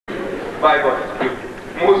Bible is beautiful.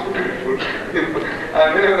 Most beautiful.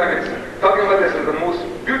 Whenever I'm talking about this is the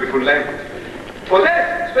most beautiful language. For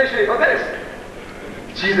this, especially for this.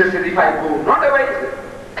 Jesus said, if I go not away,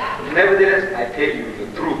 nevertheless, I tell you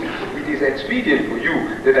the truth. It is expedient for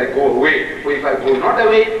you that I go away. For if I go not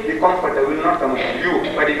away, the Comforter will not come unto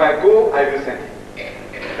you. But if I go, I will send him.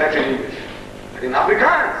 That's in English. But in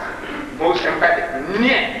Afrikaans, most emphatic.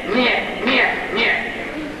 Nye, nye, nye, nye.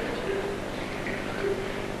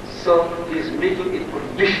 So he is making it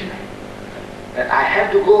conditional that I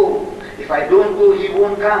have to go. If I don't go, he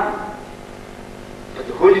won't come. But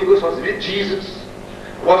the Holy Ghost was with Jesus,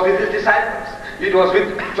 was with his disciples. It was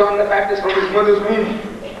with John the Baptist from his mother's womb.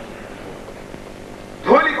 The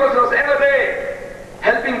Holy Ghost was ever there,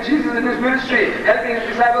 helping Jesus in his ministry, helping his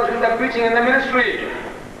disciples in the preaching and the ministry.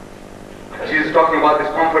 Jesus talking about this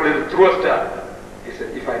Comforter, the thruster. He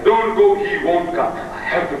said, if I don't go, he won't come. I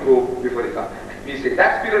have to go before he comes. We say,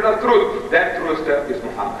 that Spirit of truth, that thruster is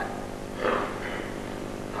Muhammad.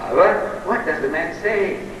 However, what does the man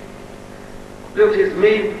say? Look, he's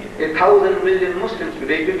made 1,000 million Muslims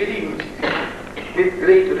today to believe in Jesus with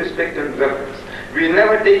great respect and reverence. We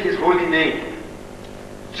never take his holy name.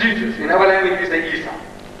 Jesus, in our language we say Isa.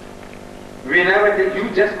 We never take, you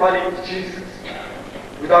just call him Jesus.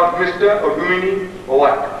 Without Mr. or Domini or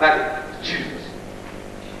what, nothing. Jesus.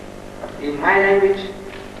 In my language,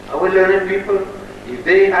 our learned people, if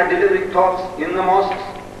they are delivering talks in the mosques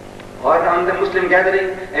or on the Muslim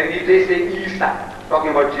gathering, and if they say Isa,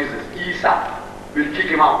 talking about Jesus, Isa, will kick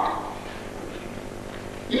him out.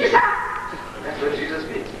 Isa! That's what Jesus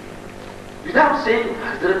means. Without saying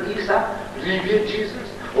Hazrat Isa, revered Jesus,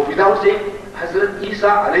 or without saying Hazrat Isa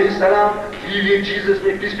alayhi salam, revered Jesus,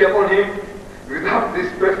 may peace be upon him, without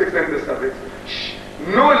this prefix and this suffix,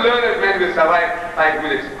 no learned man will survive 5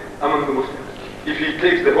 minutes among the Muslims if he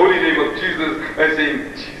takes the holy name of Jesus by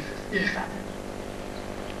saying Jesus, Isa.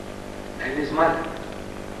 And his mother,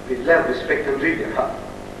 with love, respect and reverence,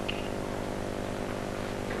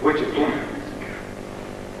 which is woman.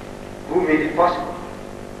 Who made it possible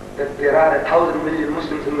that there are 1,000 million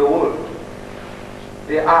Muslims in the world?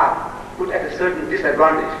 They are put at a certain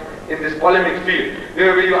disadvantage in this polemic field,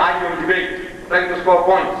 where you argue and debate, trying to score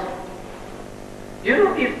points. You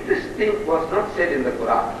know, if this thing was not said in the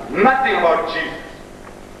Quran, nothing about Jesus,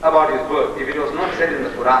 about his birth, if it was not said in the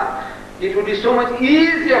Quran, it would be so much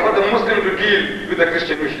easier for the Muslim to deal with the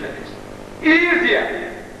Christian missionaries. Easier.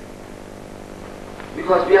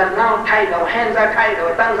 Because we are now tied, our hands are tied,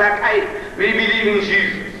 our tongues are tied. We believe in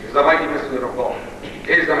Jesus. He is the mighty messenger of God.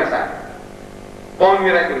 He is the Messiah. Born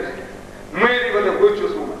miraculously. Mary was a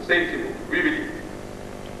virtuous woman, saintly woman. We believe.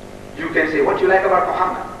 You can say what you like about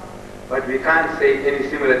Muhammad, but we can't say any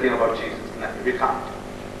similar thing about Jesus. Nothing. We can't.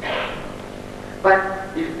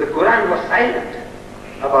 But if the Quran was silent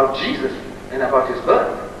about Jesus and about his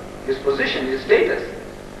birth, his position, his status,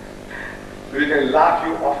 we can laugh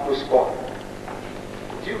you off to scorn.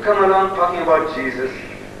 You come along talking about Jesus,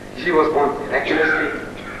 she was born miraculously.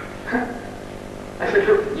 I said,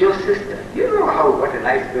 look, your sister, you know what a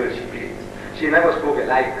nice girl she is. She never spoke a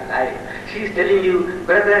lie in her life. She's telling you,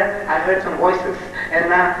 brother, I heard some voices, and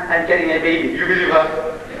now I'm carrying a baby. You believe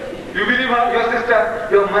her? You believe her? Your sister,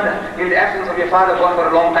 your mother, in the absence of your father born for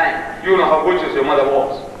a long time, you know how virtuous your mother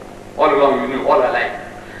was. All along, you knew, all her life.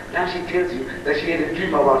 Now she tells you that she had a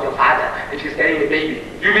dream about your father, and she's carrying a baby.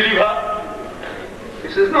 You believe her? He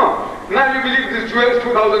says, no. Now you believe this Jewess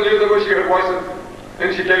 2,000 years ago she heard voices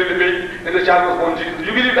and she carried the baby and the child was born Jesus.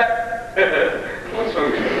 You believe that? What's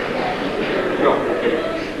wrong with you? No.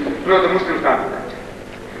 No, the Muslims can't do that.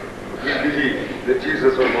 We believe that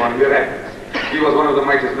Jesus was born miraculous. He was one of the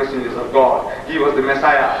mightiest messengers of God. He was the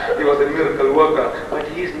Messiah. He was a miracle worker. But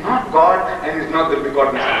he is not God and he is not the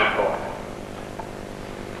begotten Son of God.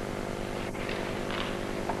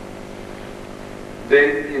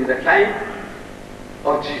 Then in the time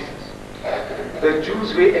of Jesus, the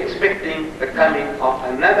Jews were expecting the coming of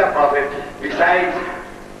another prophet besides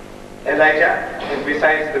Elijah and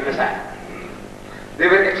besides the Messiah. They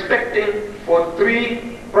were expecting for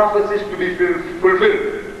 3 prophecies to be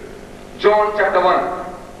fulfilled. John chapter 1,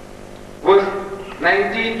 verse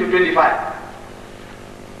 19 to 25.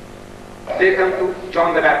 They come to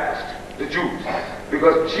John the Baptist, the Jews,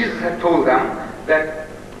 because Jesus had told them that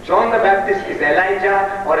John the Baptist is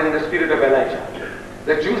Elijah or in the spirit of Elijah.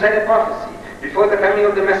 The Jews had a prophecy. Before the coming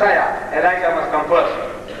of the Messiah, Elijah must come first,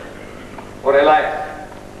 or Elias.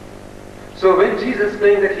 So when Jesus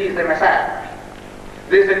claimed that he is the Messiah,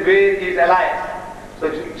 they said, where is Elias? So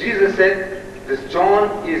Jesus said, this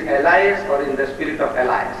John is Elias or in the spirit of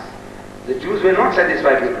Elias. The Jews were not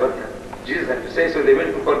satisfied with what Jesus had to say, so they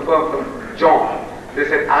went to confirm from John. They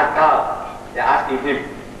said, Ata. They're asking him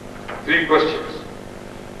 3 questions.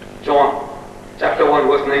 John, chapter 1,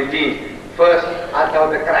 verse 19. First, art thou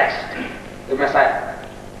the Christ, the Messiah?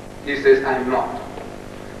 He says, I am not.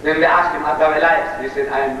 Then they ask him, art thou Elias? He said,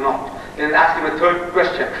 I am not. Then they ask him a 3rd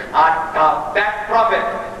question, art thou that prophet?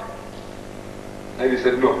 And he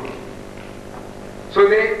said, no. So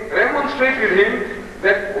they remonstrate with him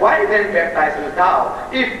that why then baptizest thou,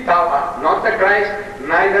 if thou art not the Christ,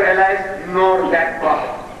 neither Elias, nor that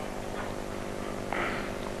prophet?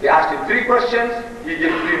 They asked him 3 questions, he gave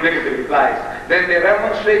 3 negative replies. Then they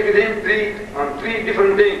remonstrate with him on 3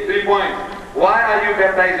 different things, 3 points. Why are you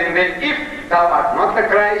baptizing then if thou art not the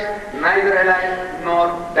Christ, neither Elias, nor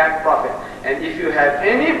that prophet? And if you have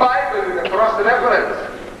any Bible with a cross-reference,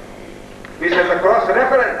 which has a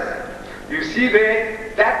cross-reference, you see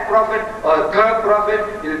there, that prophet or 3rd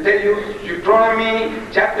prophet will tell you Deuteronomy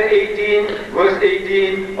chapter 18, verse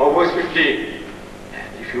 18 or verse 15.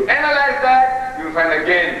 And if you analyze that, you will find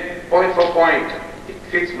again, point for point, it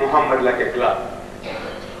fits Muhammad like a glove.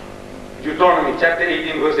 Deuteronomy chapter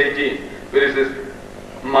 18, verse 18. Where is this?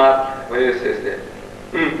 Mark, where it says that?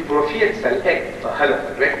 Profeet sal ek van hulle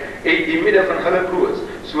reg uit die midde van hulle broers,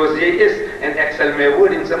 soos jy is, en ek sal my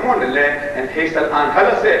woord in sy mond lê, en hy sal aan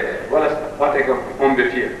hulle sê, wat ek hom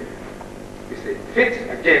beveel. He said, fits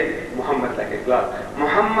again Muhammad like a glove.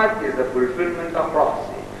 Muhammad is the fulfillment of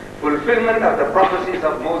prophecy, fulfillment of the prophecies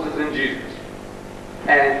of Moses and Jesus.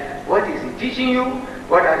 And what is he teaching you?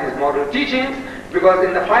 What are his moral teachings? Because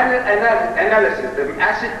in the final analysis, the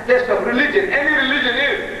acid test of religion, any religion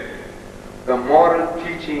is the moral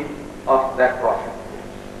teaching of that prophet.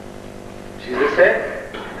 Jesus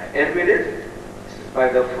said, I end with it, by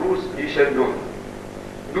the fruits ye shall know.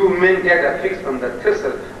 Do men gather figs from the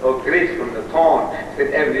thistle or grapes from the thorn?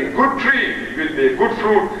 That every good tree will bear good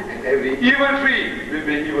fruit, and every evil tree will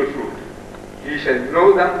bear evil fruit. Ye shall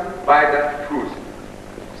know them by the fruits.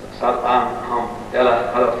 Sal aan hom hulle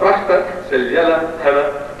vrugte sal julle hulle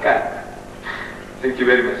ken. Thank you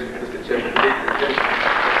very much, Mr. Chairman. Ladies and gentlemen.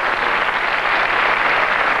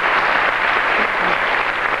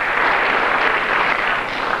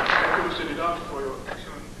 Thank you, Mr. Deedat, for your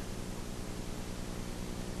excellent.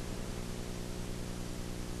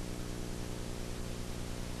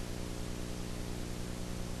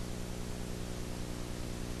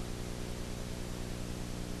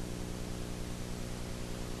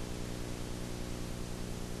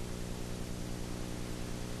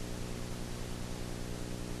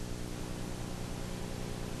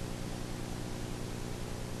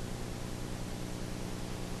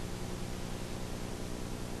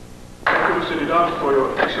 Mr. Deedat, for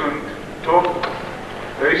your excellent talk.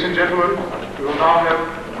 Ladies and gentlemen, we will now have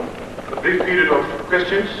a brief period of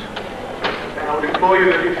questions. And I would implore you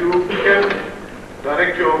that if you can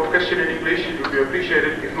direct your question in English, it would be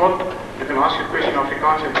appreciated. If not, you can ask your question in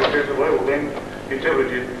Afrikaans and Professor Rooy will then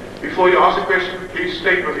interpret it. Before you ask a question, please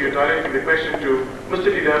state whether you're directing the question to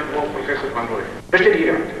Mr. Deedat or Professor Van Rooy. Mr.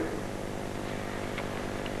 Deedat,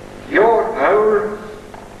 your whole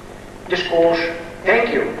discourse,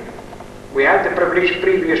 thank you. We had the privilege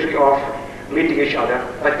previously of meeting each other,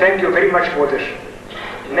 but thank you very much for this.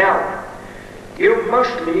 Now, you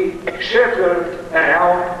mostly circled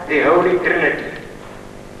around the Holy Trinity.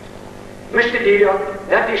 Mr. Deedat,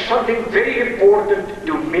 that is something very important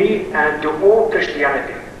to me and to all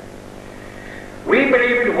Christianity. We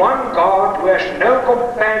believe in one God who has no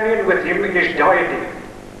companion with him in his deity,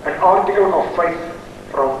 an article of faith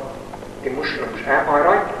from the Muslims. Am I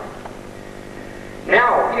right?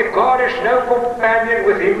 Now, if God has no companion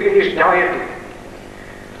with him in his deity,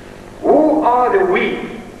 who are the we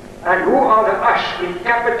and who are the us in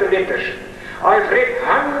capital letters? I've read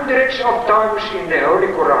hundreds of times in the Holy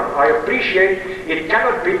Quran. I appreciate it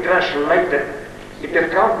cannot be translated. It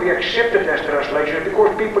can't be accepted as translation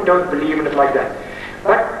because people don't believe in it like that.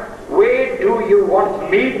 But where do you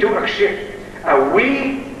want me to accept a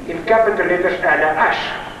we in capital letters and a us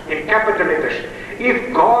in capital letters?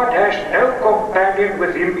 If God has no companion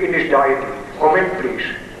with him in his deity. Comment please.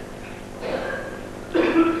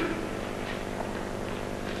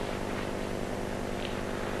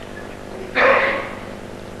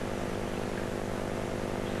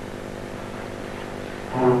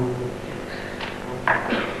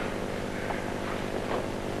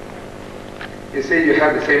 You see, you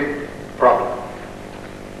have the same problem.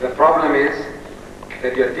 The problem is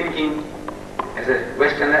that you're thinking as a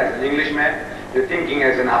Westerner, as an Englishman, you're thinking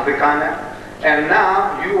as an Afrikaner, and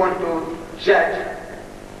now you want to judge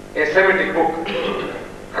a Semitic book.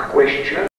 A question